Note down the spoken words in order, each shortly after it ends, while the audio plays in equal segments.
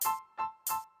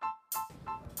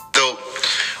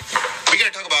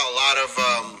talk about a lot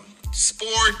of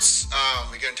sports.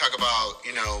 We're going to talk about,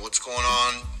 what's going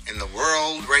on in the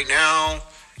world right now,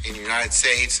 in the United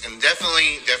States, and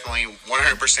definitely,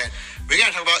 100%. We're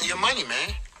going to talk about your money,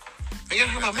 man. We're going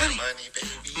to talk about money. Money,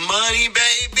 baby. Money,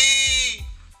 baby.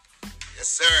 Yes,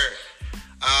 sir.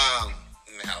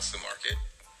 In the housing market.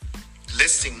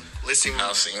 Listing.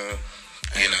 Housing,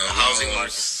 housing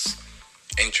loans,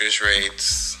 interest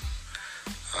rates,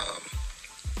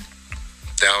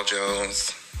 Dow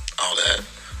Jones, all that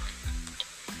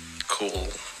cool,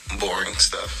 boring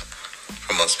stuff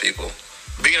for most people.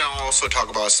 We're going to also talk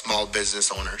about small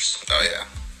business owners. Oh, yeah.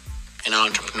 And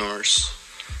entrepreneurs.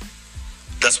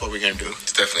 That's what we're going to do.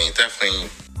 It's definitely